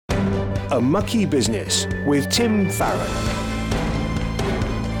A Mucky Business with Tim Farron.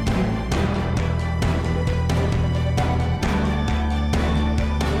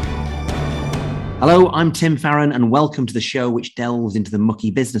 Hello, I'm Tim Farron, and welcome to the show which delves into the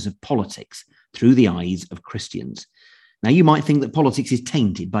mucky business of politics through the eyes of Christians. Now, you might think that politics is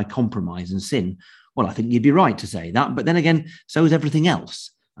tainted by compromise and sin. Well, I think you'd be right to say that, but then again, so is everything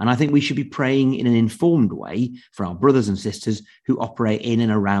else. And I think we should be praying in an informed way for our brothers and sisters who operate in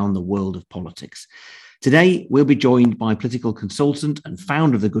and around the world of politics. Today, we'll be joined by political consultant and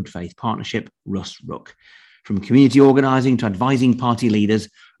founder of the Good Faith Partnership, Russ Rook. From community organising to advising party leaders,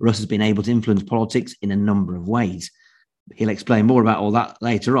 Russ has been able to influence politics in a number of ways. He'll explain more about all that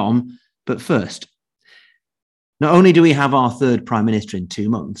later on. But first, not only do we have our third Prime Minister in 2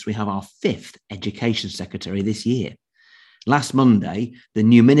 months, we have our fifth Education Secretary this year. Last Monday, the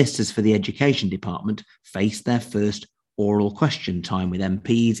new ministers for the Education Department faced their first oral question time with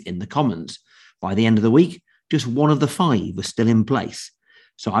MPs in the Commons. By the end of the week, just one of the five was still in place.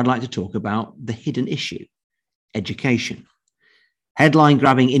 So I'd like to talk about the hidden issue, education.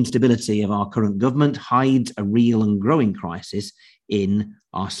 Headline-grabbing instability of our current government hides a real and growing crisis in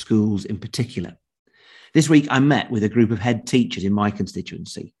our schools in particular. This week, I met with a group of head teachers in my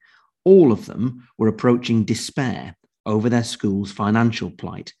constituency. All of them were approaching despair over their school's financial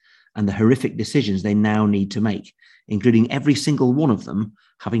plight and the horrific decisions they now need to make, including every single one of them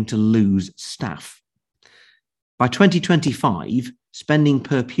having to lose staff. By 2025, spending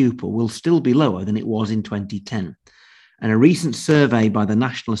per pupil will still be lower than it was in 2010. And a recent survey by the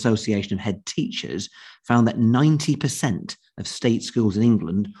National Association of Head Teachers found that 90% of state schools in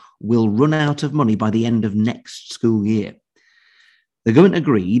England will run out of money by the end of next school year. The government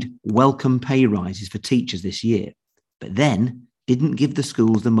agreed welcome pay rises for teachers this year, but then didn't give the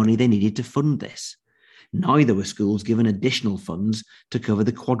schools the money they needed to fund this. Neither were schools given additional funds to cover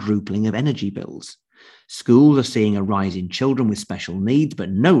the quadrupling of energy bills. Schools are seeing a rise in children with special needs, but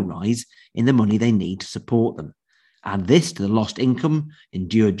no rise in the money they need to support them. Add this to the lost income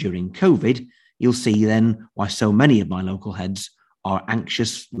endured during COVID, you'll see then why so many of my local heads are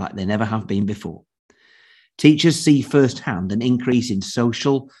anxious like they never have been before. Teachers see firsthand an increase in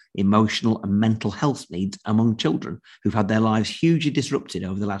social, emotional and mental health needs among children who've had their lives hugely disrupted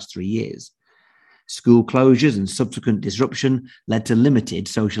over the last 3 years. School closures and subsequent disruption led to limited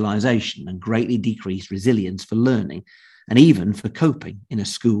socialisation and greatly decreased resilience for learning and even for coping in a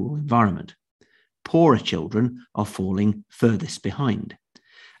school environment. Poorer children are falling furthest behind.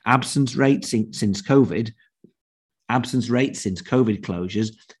 Absence rates since COVID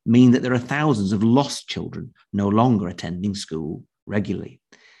closures mean that there are thousands of lost children no longer attending school regularly.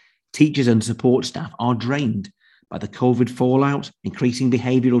 Teachers and support staff are drained by the COVID fallout, increasing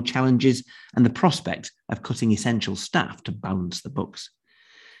behavioural challenges, and the prospect of cutting essential staff to balance the books.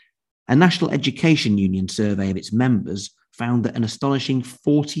 A National Education Union survey of its members found that an astonishing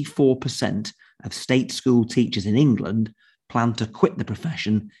 44% of state school teachers in England plan to quit the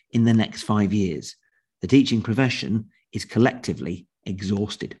profession in the next 5 years. The teaching profession is collectively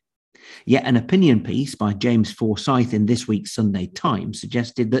exhausted. Yet an opinion piece by James Forsyth in this week's Sunday Times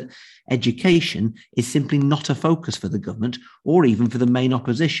suggested that education is simply not a focus for the government or even for the main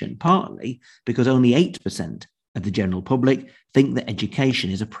opposition, partly because only 8% of the general public think that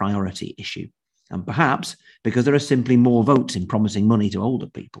education is a priority issue, and perhaps because there are simply more votes in promising money to older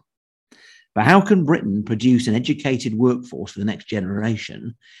people. But how can Britain produce an educated workforce for the next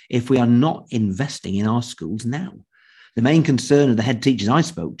generation if we are not investing in our schools now? The main concern of the head teachers I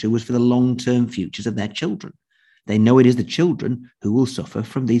spoke to was for the long-term futures of their children. They know it is the children who will suffer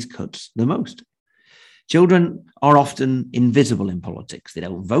from these cuts the most. Children are often invisible in politics. They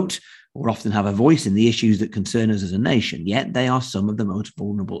don't vote or often have a voice in the issues that concern us as a nation, yet they are some of the most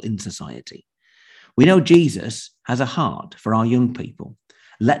vulnerable in society. We know Jesus has a heart for our young people.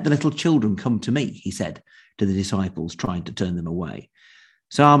 Let the little children come to me, he said to the disciples trying to turn them away.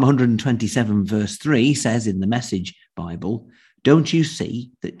 Psalm 127 verse 3 says in the Message Bible, "Don't you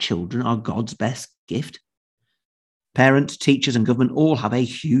see that children are God's best gift?" Parents, teachers and government all have a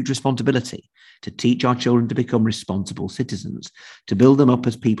huge responsibility to teach our children to become responsible citizens, to build them up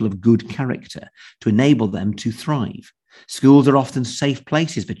as people of good character, to enable them to thrive. Schools are often safe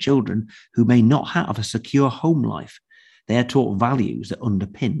places for children who may not have a secure home life. They are taught values that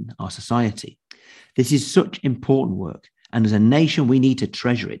underpin our society. This is such important work, and as a nation, we need to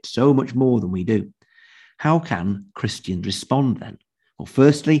treasure it so much more than we do. How can Christians respond then? Well,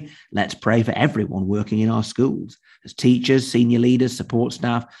 firstly, let's pray for everyone working in our schools, as teachers, senior leaders, support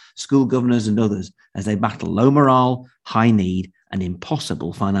staff, school governors and others, as they battle low morale, high need and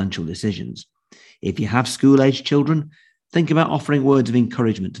impossible financial decisions. If you have school-aged children, think about offering words of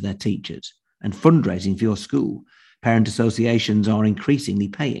encouragement to their teachers and fundraising for your school. Parent associations are increasingly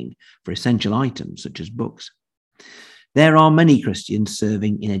paying for essential items such as books. There are many Christians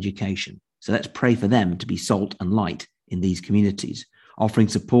serving in education, so let's pray for them to be salt and light in these communities, offering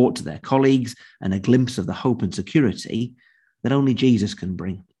support to their colleagues and a glimpse of the hope and security that only Jesus can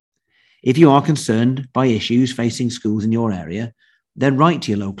bring. If you are concerned by issues facing schools in your area, then write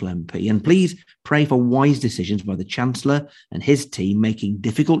to your local MP and please pray for wise decisions by the Chancellor and his team making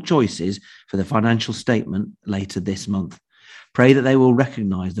difficult choices for the financial statement later this month. Pray that they will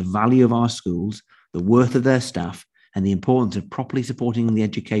recognise the value of our schools, the worth of their staff, and the importance of properly supporting the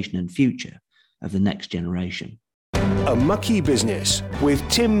education and future of the next generation. A Mucky Business with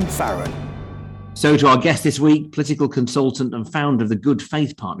Tim Farron. So to our guest this week, political consultant and founder of the Good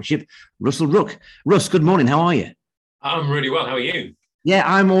Faith Partnership, Russell Rook. Russ, good morning. How are you? I'm really well. How are you? Yeah,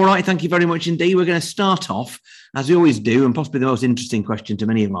 I'm all right. Thank you very much indeed. We're going to start off, as we always do, and possibly the most interesting question to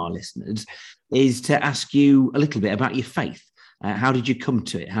many of our listeners, is to ask you a little bit about your faith. How did you come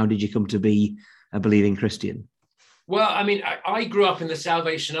to it? How did you come to be a believing Christian? Well, I mean, I grew up in the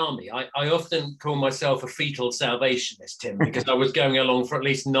Salvation Army. I often call myself a fetal salvationist, Tim, because I was going along for at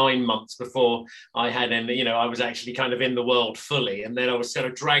least 9 months before I had any, I was actually kind of in the world fully. And then I was sort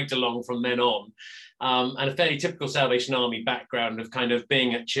of dragged along from then on. And a fairly typical Salvation Army background of kind of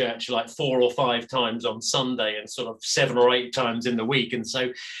being at church like 4 or 5 times on Sunday and sort of 7 or 8 times in the week. And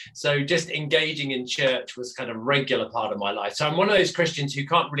so just engaging in church was kind of a regular part of my life. So I'm one of those Christians who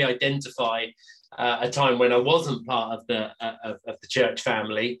can't really identify a time when I wasn't part of the church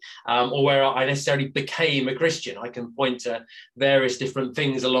family, or where I necessarily became a Christian. I can point to various different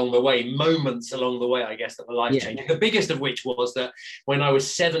things along the way, moments along the way, I guess, that were life-changing. The biggest of which was that when I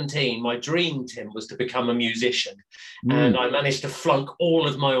was 17, my dream, Tim, was to become a musician. And I managed to flunk all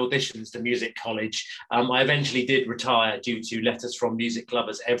of my auditions to music college. I eventually did retire due to letters from music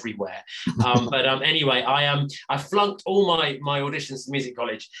lovers everywhere. But anyway, I flunked all my auditions to music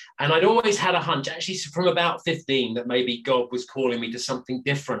college, and I'd always had a hunch, actually from about 15, that maybe God was calling me to something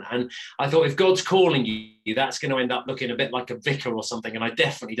different. And I thought, if God's calling you, that's going to end up looking a bit like a vicar or something, and I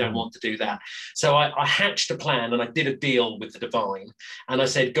definitely don't want to do that. So I hatched a plan, and I did a deal with the divine. And I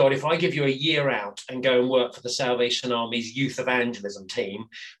said, God, if I give you a year out and go and work for the Salvation Army's youth evangelism team,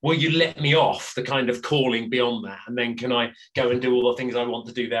 will you let me off the kind of calling beyond that? And then can I go and do all the things I want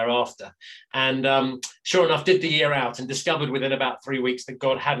to do thereafter? And sure enough, did the year out and discovered within about 3 weeks that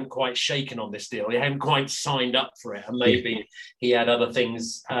God hadn't quite shaken on this deal. He hadn't quite signed up for it. And maybe he had other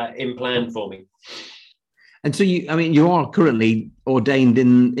things in plan for me. And so you are currently ordained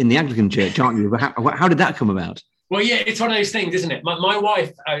in the Anglican Church, aren't you? How did that come about? Well, yeah, it's one of those things, isn't it? My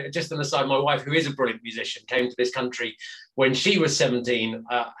wife, just on the side, my wife, who is a brilliant musician, came to this country when she was 17,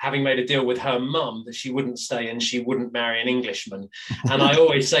 having made a deal with her mum that she wouldn't stay and she wouldn't marry an Englishman. And I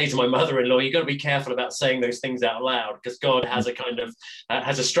always say to my mother-in-law, you've got to be careful about saying those things out loud, because God has a kind of,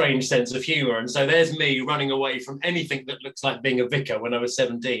 has a strange sense of humour. And so there's me running away from anything that looks like being a vicar when I was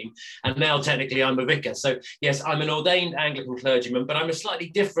 17. And now technically I'm a vicar. So yes, I'm an ordained Anglican clergyman, but I'm a slightly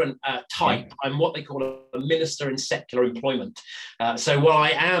different type. I'm what they call a minister in secular employment. So while I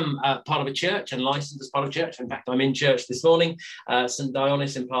am part of a church and licensed as part of a church, in fact, I'm in church this morning, St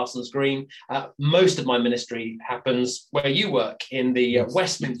Dionis in Parsons Green, most of my ministry happens where you work, in the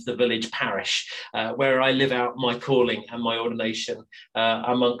Westminster Village parish, where I live out my calling and my ordination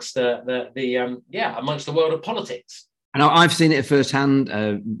amongst amongst the world of politics. And I've seen it firsthand.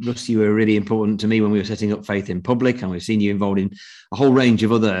 Russ, you were really important to me when we were setting up Faith in Public, and we've seen you involved in a whole range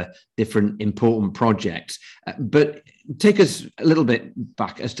of other different important projects. But take us a little bit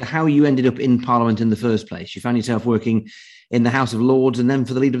back as to how you ended up in Parliament in the first place. You found yourself working in the House of Lords and then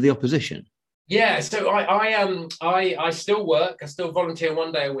for the Leader of the Opposition. Yeah, so I still work. I still volunteer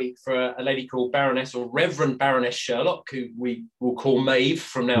 1 day a week for a lady called Baroness, or Reverend Baroness Sherlock, who we will call Maeve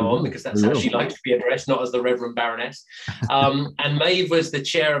from now on, because that's how she likes to be addressed, not as the Reverend Baroness. And Maeve was the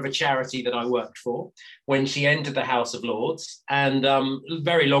chair of a charity that I worked for when she entered the House of Lords. And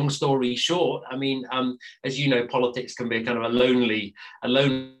very long story short, I mean, as you know, politics can be a kind of a lonely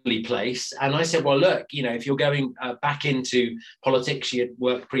place. And I said, well, look, if you're going back into politics, she had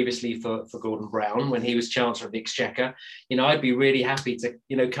worked previously for Gordon Brown when he was Chancellor of the Exchequer. I'd be really happy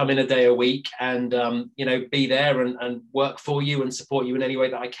to, come in a day a week and, be there and work for you and support you in any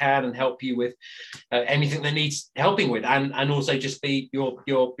way that I can and help you with anything that needs helping with, and also just be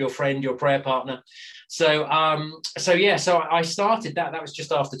your friend, your prayer partner. So I started that. That was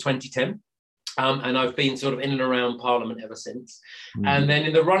just after 2010. And I've been sort of in and around Parliament ever since. And then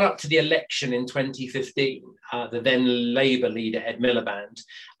in the run up to the election in 2015, the then Labour leader, Ed Miliband,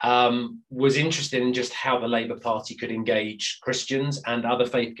 was interested in just how the Labour Party could engage Christians and other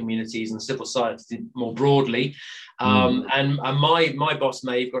faith communities and civil society more broadly. And my boss,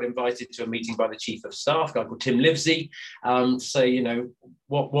 Maeve, got invited to a meeting by the Chief of Staff, a guy called Tim Livesey, to say,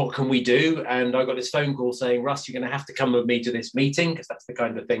 what can we do? And I got this phone call saying, Russ, you're going to have to come with me to this meeting, because that's the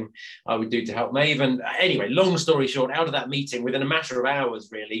kind of thing I would do to help Maeve. And anyway, long story short, out of that meeting, within a matter of hours,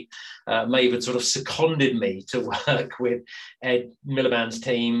 really, Maeve had sort of seconded me to work with Ed Miliband's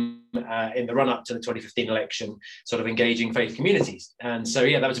team in the run-up to the 2015 election, sort of engaging faith communities. And so,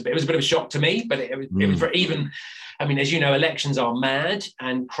 yeah, it was a bit of a shock to me, but it was for even... I mean, as you know, elections are mad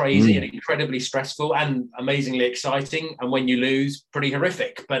and crazy and incredibly stressful and amazingly exciting. And when you lose, pretty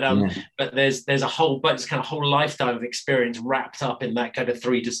horrific. But there's a whole lifetime of experience wrapped up in that kind of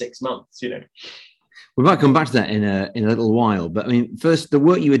 3 to 6 months. We might come back to that in a little while. But I mean, first, the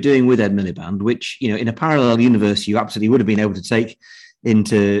work you were doing with Ed Miliband, which in a parallel universe you absolutely would have been able to take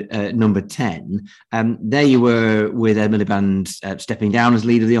into number 10. There you were with Ed Miliband stepping down as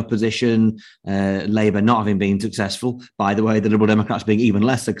leader of the opposition, Labour not having been successful, by the way, the Liberal Democrats being even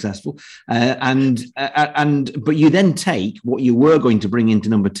less successful. But you then take what you were going to bring into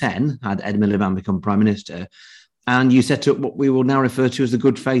number 10, had Ed Miliband become Prime Minister, and you set up what we will now refer to as the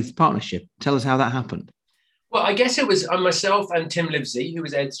Good Faith Partnership. Tell us how that happened. Well, I guess it was myself and Tim Livesey, who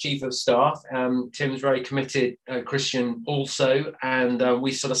was Ed's Chief of Staff. Tim's very committed Christian also. And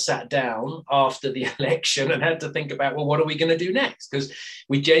we sort of sat down after the election and had to think about, well, what are we going to do next? Because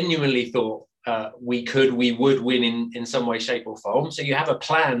we genuinely thought we would win in some way, shape or form. So you have a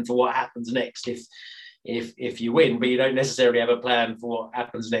plan for what happens next if you win, but you don't necessarily have a plan for what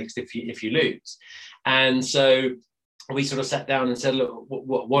happens next if you lose. And so we sort of sat down and said, look,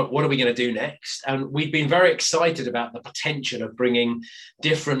 what are we going to do next? And we'd been very excited about the potential of bringing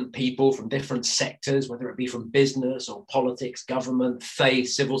different people from different sectors, whether it be from business or politics, government, faith,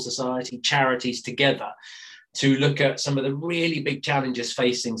 civil society, charities together, to look at some of the really big challenges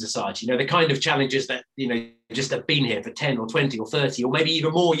facing society, the kind of challenges that, just have been here for 10 or 20 or 30 or maybe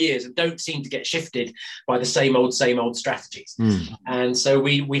even more years and don't seem to get shifted by the same old strategies. And so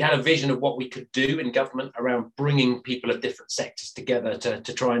we had a vision of what we could do in government around bringing people of different sectors together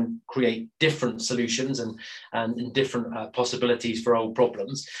to try and create different solutions and different possibilities for old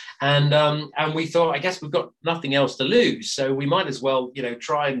problems. And we thought, I guess we've got nothing else to lose, so we might as well,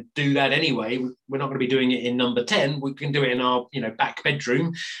 try and do that anyway. We're not going to be doing it in number 10. We can do it in our, back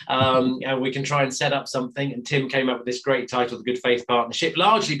bedroom, and we can try and set up something. And Tim came up with this great title, The Good Faith Partnership,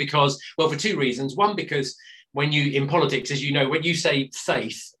 largely because, well, for two reasons. One, because when you, in politics, as you know, when you say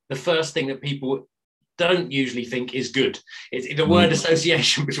faith, the first thing that people don't usually think is good. The word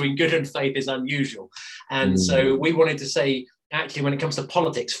association between good and faith is unusual. And so we wanted to say, actually, when it comes to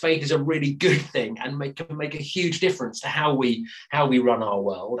politics, faith is a really good thing and can make a huge difference to how we run our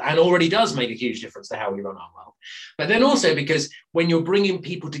world, and already does make a huge difference to how we run our world. But then also because when you're bringing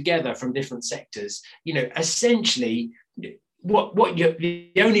people together from different sectors, essentially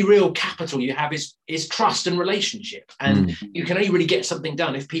the only real capital you have is trust and relationship. And you can only really get something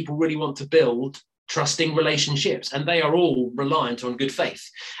done if people really want to build trusting relationships, and they are all reliant on good faith.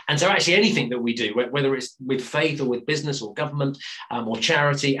 And so actually anything that we do, whether it's with faith or with business or government or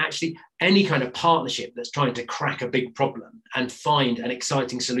charity, actually any kind of partnership that's trying to crack a big problem and find an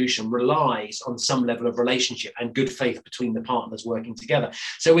exciting solution relies on some level of relationship and good faith between the partners working together.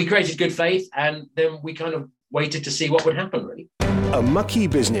 So we created Good Faith, and then we kind of waited to see what would happen, really. A Mucky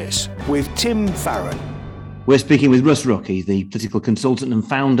Business with Tim Farron. We're speaking with Russ Rook. He's the political consultant and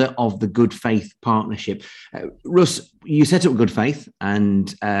founder of the Good Faith Partnership. Russ, you set up Good Faith,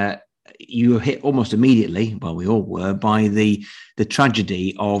 and you were hit almost immediately, well, we all were, by the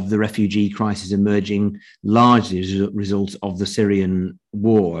tragedy of the refugee crisis emerging largely as a result of the Syrian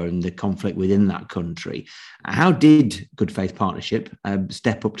war and the conflict within that country. How did Good Faith Partnership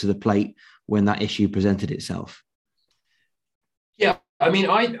step up to the plate when that issue presented itself? Yeah, I mean,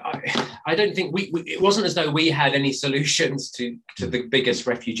 I don't think it wasn't as though we had any solutions to the biggest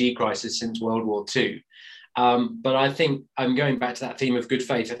refugee crisis since World War II. But I think I'm going back to that theme of good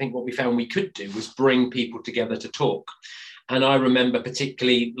faith. I think what we found we could do was bring people together to talk. And I remember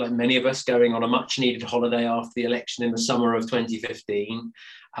particularly, like many of us, going on a much needed holiday after the election in the summer of 2015.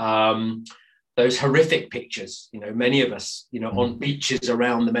 Those horrific pictures, many of us, on beaches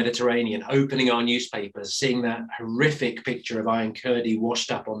around the Mediterranean, opening our newspapers, seeing that horrific picture of Iron Kurdi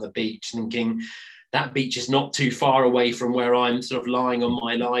washed up on the beach, thinking, that beach is not too far away from where I'm sort of lying on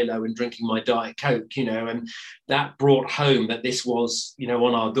my lilo and drinking my Diet Coke, and that brought home that this was,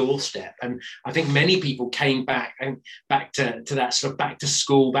 on our doorstep. And I think many people came back to that sort of back to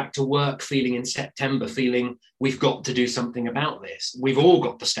school, back to work feeling in September, feeling we've got to do something about this. We've all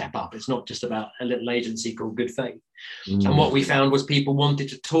got to step up. It's not just about a little agency called Good Faith. And what we found was people wanted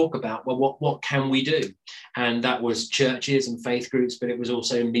to talk about, well, what can we do? And that was churches and faith groups, but it was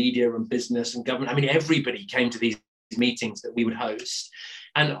also media and business and government. I mean, everybody came to these meetings that we would host.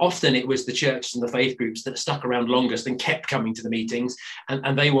 And often it was the churches and the faith groups that stuck around longest and kept coming to the meetings.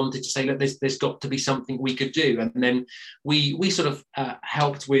 And they wanted to say, look, there's got to be something we could do. And then we sort of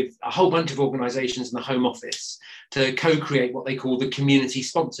helped with a whole bunch of organisations in the Home Office to co-create what they call the community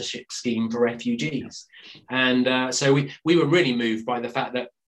sponsorship scheme for refugees. And so we were really moved by the fact that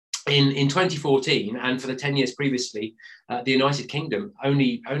in 2014, and for the 10 years previously, the United Kingdom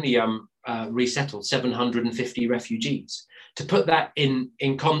only resettled 750 refugees. To put that in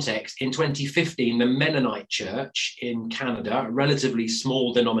context, in 2015, the Mennonite Church in Canada, a relatively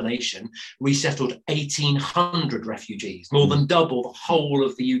small denomination, resettled 1,800 refugees, more than double the whole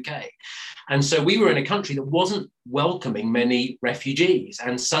of the UK. And so we were in a country that wasn't welcoming many refugees.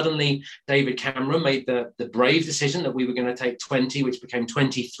 And suddenly David Cameron made the brave decision that we were going to take 20, which became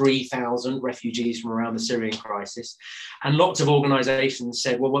 23,000 refugees from around the Syrian crisis. And lots of organizations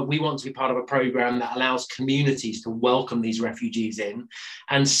said, well, we want to be part of a program that allows communities to welcome these refugees in.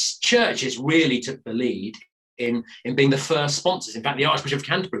 And churches really took the lead in being the first sponsors. In fact, the Archbishop of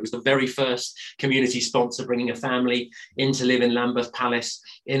Canterbury was the very first community sponsor, bringing a family in to live in Lambeth Palace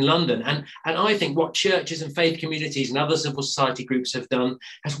in London. And I think what churches and faith communities and other civil society groups have done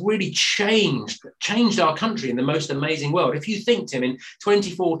has really changed our country in the most amazing world. If you think, Tim, in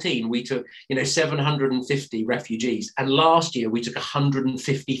 2014, we took 750 refugees, and last year we took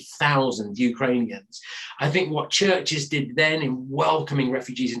 150,000 Ukrainians. I think what churches did then in welcoming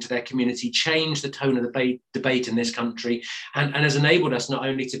refugees into their community changed the tone of the debate in this country, and has enabled us not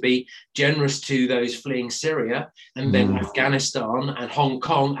only to be generous to those fleeing Syria and then Afghanistan and Hong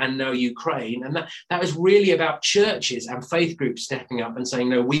Kong and now Ukraine, and that was really about churches and faith groups stepping up and saying,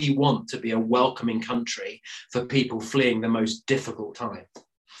 no, we want to be a welcoming country for people fleeing the most difficult time.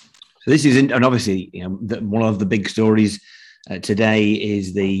 So this is, and obviously, one of the big stories today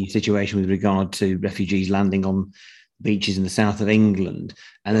is the situation with regard to refugees landing on beaches in the south of England,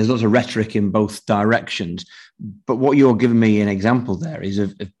 and there's lots of rhetoric in both directions. But what you're giving me an example there is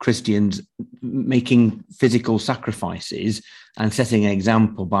of Christians making physical sacrifices and setting an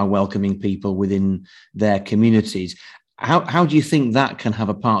example by welcoming people within their communities. How do you think that can have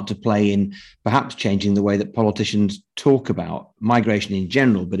a part to play in perhaps changing the way that politicians talk about migration in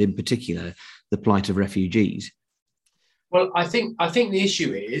general, but in particular the plight of refugees? Well, I think the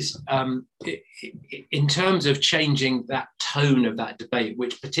issue is in terms of changing that tone of that debate,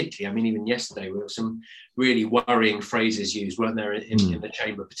 which particularly, I mean, even yesterday, there were some really worrying phrases used, weren't there, in the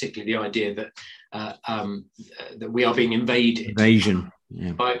chamber, particularly the idea that we are being invaded. Invasion.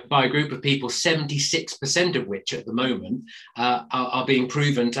 Yeah. By a group of people, 76% of which at the moment are being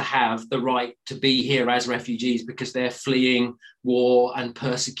proven to have the right to be here as refugees because they're fleeing war and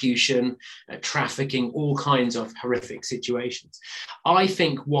persecution, trafficking, all kinds of horrific situations. I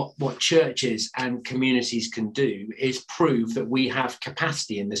think what churches and communities can do is prove that we have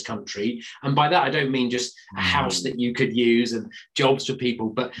capacity in this country. And by that, I don't mean just a house that you could use and jobs for people,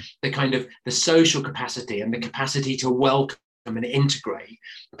 but the social capacity and the capacity to welcome and integrate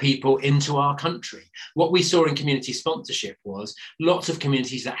people into our country. What we saw in community sponsorship was lots of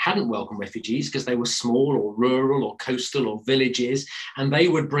communities that hadn't welcomed refugees because they were small or rural or coastal or villages, and they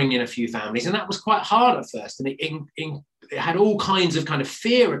would bring in a few families, and that was quite hard at first, and it had all kinds of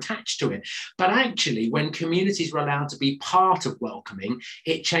fear attached to it. But actually, when communities were allowed to be part of welcoming,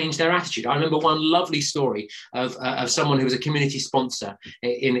 it changed their attitude. I remember one lovely story of someone who was a community sponsor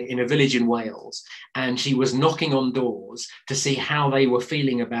in a village in Wales, and she was knocking on doors to see how they were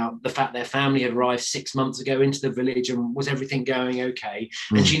feeling about the fact their family had arrived 6 months ago into the village and was everything going okay.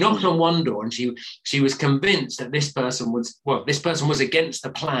 And she knocked on one door, and she was convinced that this person was against the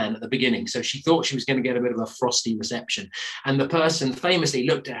plan at the beginning. So she thought she was going to get a bit of a frosty reception. And the person famously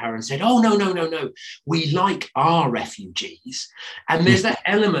looked at her and said, oh, no, we like our refugees. And there's that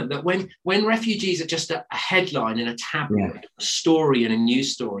element that when refugees are just a headline in a tabloid, a story in a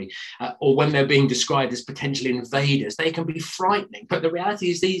news story, or when they're being described as potential invaders, they can be frightening. But the reality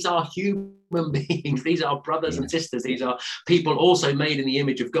is these are human beings. These are brothers and sisters. These are people also made in the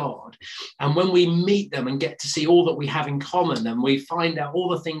image of God. And when we meet them and get to see all that we have in common, and we find out all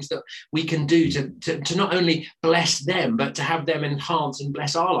the things that we can do to not only bless them, but to have them enhance and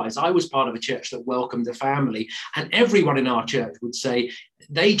bless our lives. I was part of a church that welcomed a family, and everyone in our church would say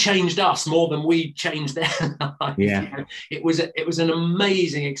they changed us more than we changed their lives. Yeah. It was an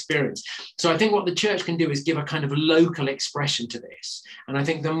amazing experience. So I think what the church can do is give a kind of local expression to this. And I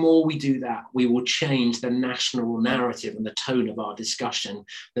think the more we do that, we will change the national narrative and the tone of our discussion,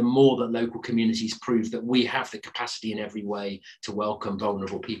 the more that local communities prove that we have the capacity in every way to welcome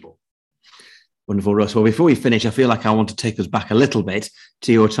vulnerable people. Wonderful, Russ. Well, before we finish, I feel like I want to take us back a little bit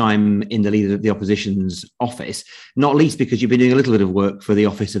to your time in the Leader of the Opposition's office, not least because you've been doing a little bit of work for the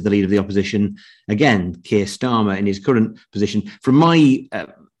office of the Leader of the Opposition. Again, Keir Starmer in his current position. From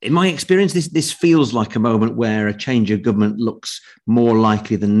in my experience, this feels like a moment where a change of government looks more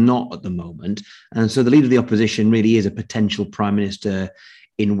likely than not at the moment. And so the Leader of the Opposition really is a potential Prime Minister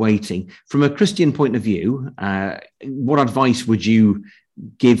in waiting. From a Christian point of view, what advice would you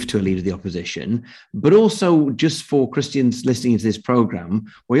give to a Leader of the Opposition? But also, just for Christians listening to this programme,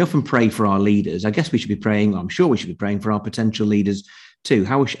 we often pray for our leaders. I guess we should be praying, I'm sure we should be praying for our potential leaders too.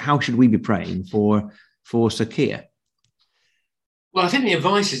 How should we be praying for Sir Keir? Well, I think the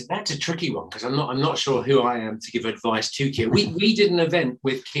advice is, that's a tricky one, because I'm not sure who I am to give advice to Keir. We did an event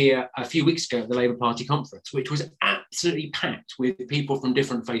with Keir a few weeks ago at the Labour Party conference, which was absolutely packed with people from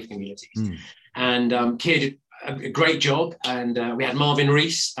different faith communities. And Keir did a great job, and we had Marvin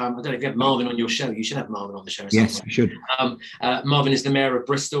Rees. I don't know if you have Marvin on your show. You should have Marvin on the show. Yes, you should. Marvin is the mayor of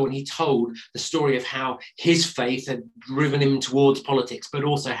Bristol, and he told the story of how his faith had driven him towards politics, but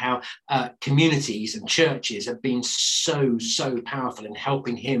also how communities and churches have been so powerful in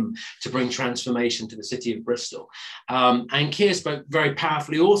helping him to bring transformation to the city of Bristol. And Keir spoke very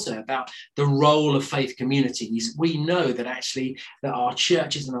powerfully also about the role of faith communities. We know that actually that our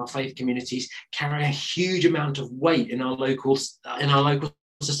churches and our faith communities carry a huge amount of weight in our local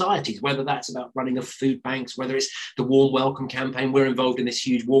societies, whether that's about running of food banks, whether it's the Warm Welcome campaign. We're involved in this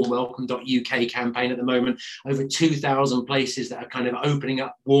huge warmwelcome.uk campaign at the moment, over 2,000 places that are kind of opening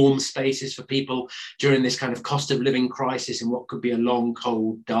up warm spaces for people during this kind of cost of living crisis in what could be a long,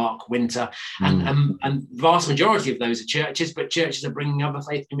 cold, dark winter. And vast majority of those are churches, but churches are bringing other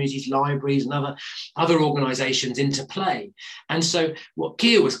faith communities, libraries and other organisations into play. And so what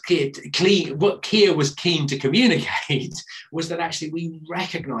Keir was keen to communicate was that actually we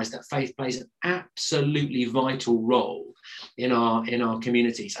recognise that faith plays an absolutely vital role in our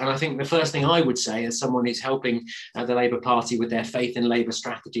communities. And I think the first thing I would say, as someone who's helping the Labour Party with their Faith in Labour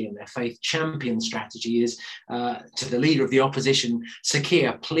strategy and their Faith Champion strategy, is to the Leader of the Opposition, Sir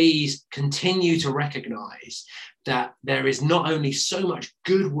Keir, please continue to recognise that there is not only so much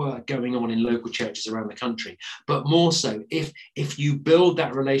good work going on in local churches around the country, but more so if you build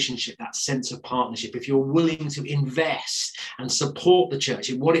that relationship, that sense of partnership, if you're willing to invest and support the church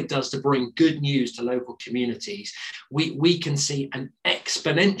in what it does to bring good news to local communities, we can see an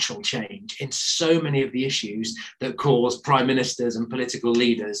exponential change in so many of the issues that cause prime ministers and political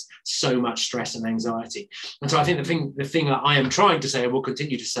leaders so much stress and anxiety. And so I think the thing that I am trying to say and will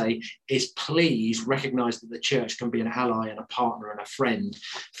continue to say is, please recognise that the church can be an ally and a partner and a friend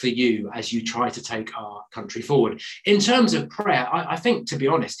for you as you try to take our country forward. In terms of prayer, I think, to be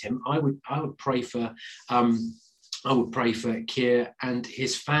honest, Tim, I would pray for Keir and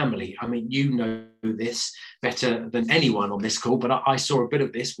his family. I mean, you know this better than anyone on this call, but I saw a bit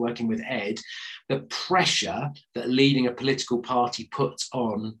of this working with Ed. The pressure that leading a political party puts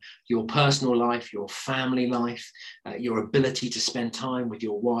on your personal life, your family life, your ability to spend time with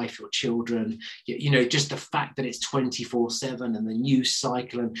your wife, your children, just the fact that it's 24/7 and the news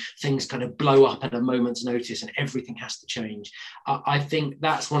cycle and things kind of blow up at a moment's notice and everything has to change. I think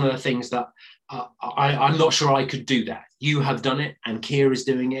that's one of the things that I'm not sure I could do that. You have done it, and Keir is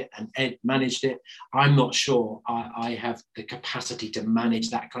doing it, and Ed managed it. I'm not sure I have the capacity to manage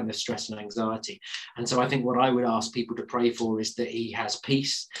that kind of stress and anxiety. And so I think what I would ask people to pray for is that he has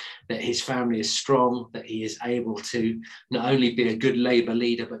peace, that his family is strong, that he is able to not only be a good Labour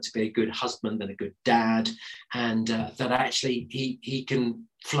leader, but to be a good husband and a good dad, and that actually he can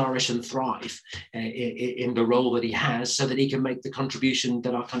flourish and thrive in the role that he has, so that he can make the contribution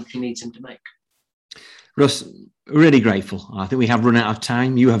that our country needs him to make. Russ, really grateful. I think we have run out of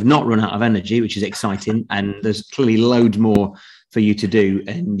time. You have not run out of energy, which is exciting. And there's clearly loads more for you to do.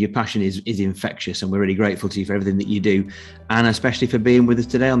 And your passion is infectious. And we're really grateful to you for everything that you do. And especially for being with us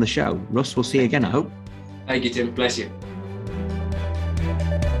today on the show. Russ, we'll see you again, I hope. Thank you, Tim. Bless you.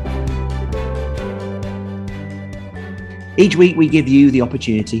 Each week, we give you the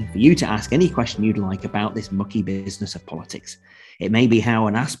opportunity for you to ask any question you'd like about this mucky business of politics. It may be how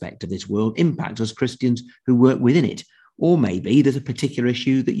an aspect of this world impacts us Christians who work within it, or maybe there's a particular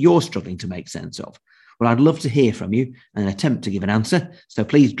issue that you're struggling to make sense of. Well, I'd love to hear from you and attempt to give an answer, so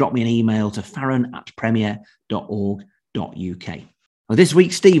please drop me an email to farron@premier.org.uk. Well, this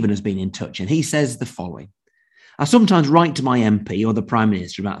week, Stephen has been in touch and he says the following. I sometimes write to my MP or the Prime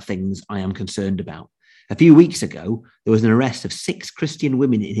Minister about things I am concerned about. A few weeks ago, there was an arrest of 6 Christian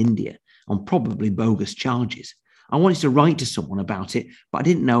women in India on probably bogus charges. I wanted to write to someone about it, but I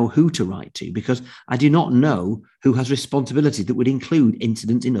didn't know who to write to because I do not know who has responsibility that would include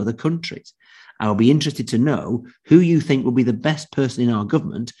incidents in other countries. I will be interested to know who you think will be the best person in our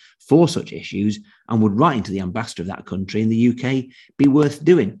government for such issues, and would writing to the ambassador of that country in the UK be worth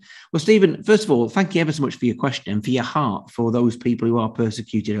doing? Well, Stephen, first of all, thank you ever so much for your question and for your heart for those people who are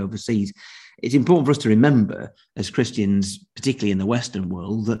persecuted overseas. It's important for us to remember as Christians, particularly in the Western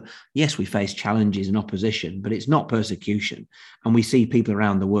world, that yes, we face challenges and opposition, but it's not persecution. And we see people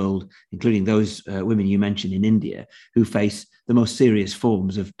around the world, including those women you mentioned in India, who face the most serious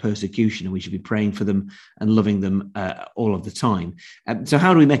forms of persecution, and we should be praying for them and loving them all of the time. So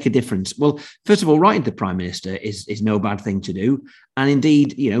how do we make a difference? Well, first of all, writing to the Prime Minister is no bad thing to do. And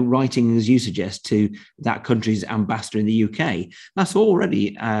indeed, writing, as you suggest, to that country's ambassador in the UK, that's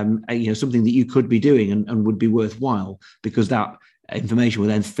already something that you could be doing and would be worthwhile, because that information will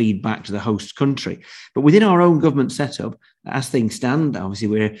then feed back to the host country. But within our own government setup, as things stand, obviously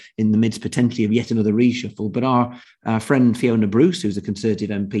we're in the midst potentially of yet another reshuffle, but our friend Fiona Bruce, who's a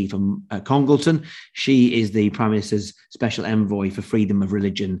Conservative MP from Congleton, she is the Prime Minister's Special Envoy for Freedom of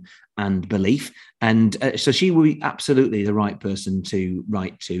Religion and Belief. And so she will be absolutely the right person to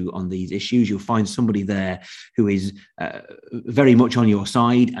write to on these issues. You'll find somebody there who is very much on your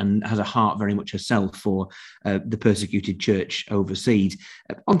side and has a heart very much herself for the persecuted church overseas.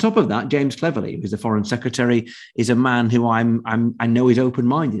 On top of that, James Cleverly, who's the Foreign Secretary, is a man who I know is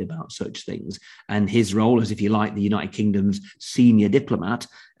open-minded about such things. And his role as, if you like, the United Kingdom's senior diplomat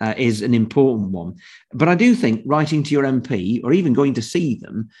is an important one. But I do think writing to your MP or even going to see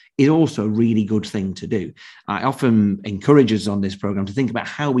them is also a really good thing to do. I often encourage us on this programme to think about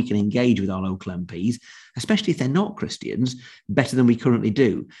how we can engage with our local MPs, especially if they're not Christians, better than we currently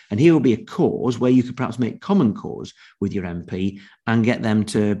do. And here will be a cause where you could perhaps make common cause with your MP and get them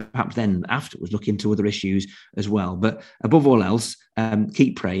to perhaps then afterwards look into other issues as well. But above all else,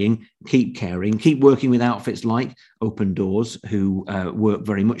 keep praying, keep caring, keep working with outfits like Open Doors, who work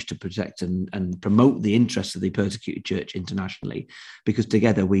very much to protect and promote the interests of the persecuted church internationally, because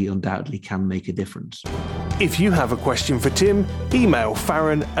together we undoubtedly can make a difference. If you have a question for Tim, email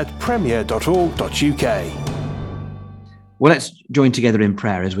farron@premier.org.uk. Well, let's join together in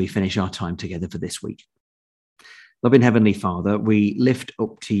prayer as we finish our time together for this week. Loving Heavenly Father, we lift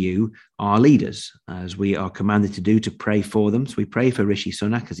up to you our leaders, as we are commanded to do, to pray for them. So we pray for Rishi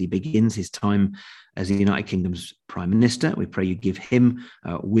Sunak as he begins his time as the United Kingdom's Prime Minister. We pray you give him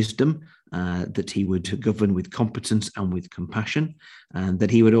wisdom, that he would govern with competence and with compassion, and that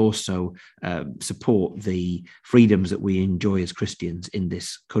he would also support the freedoms that we enjoy as Christians in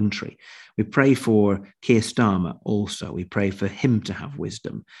this country. We pray for Keir Starmer also. We pray for him to have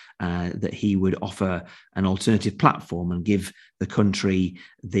wisdom, that he would offer an alternative platform and give the country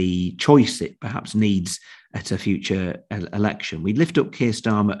the choice it perhaps needs at a future election. We lift up Keir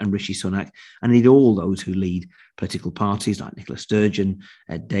Starmer and Rishi Sunak, and indeed all those who lead political parties like Nicola Sturgeon,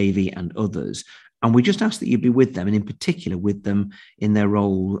 Ed Davey and others. And we just ask that you be with them, and in particular with them in their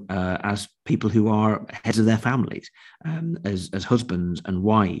role as people who are heads of their families, as husbands and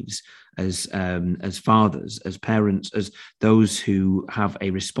wives, as fathers, as parents, as those who have a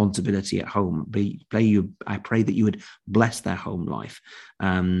responsibility at home. I pray that you would bless their home life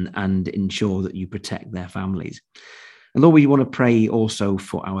and ensure that you protect their families. And Lord, we want to pray also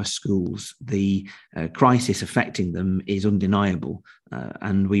for our schools. The crisis affecting them is undeniable.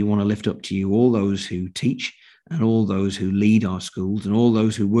 And we want to lift up to you all those who teach and all those who lead our schools and all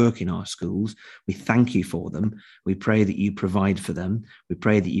those who work in our schools. We thank you for them. We pray that you provide for them. We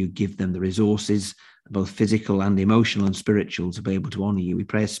pray that you give them the resources, both physical and emotional and spiritual, to be able to honour you. We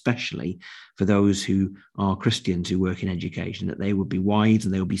pray especially for those who are Christians who work in education, that they would be wise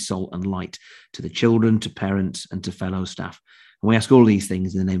and they would be salt and light to the children, to parents and to fellow staff. And we ask all these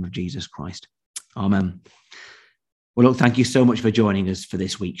things in the name of Jesus Christ. Amen. Well, look, thank you so much for joining us for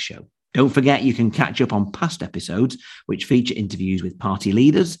this week's show. Don't forget, you can catch up on past episodes, which feature interviews with party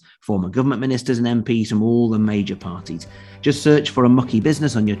leaders, former government ministers and MPs from all the major parties. Just search for A Mucky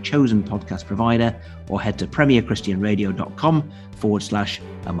Business on your chosen podcast provider, or head to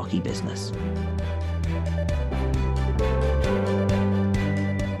premierchristianradio.com/A Mucky Business.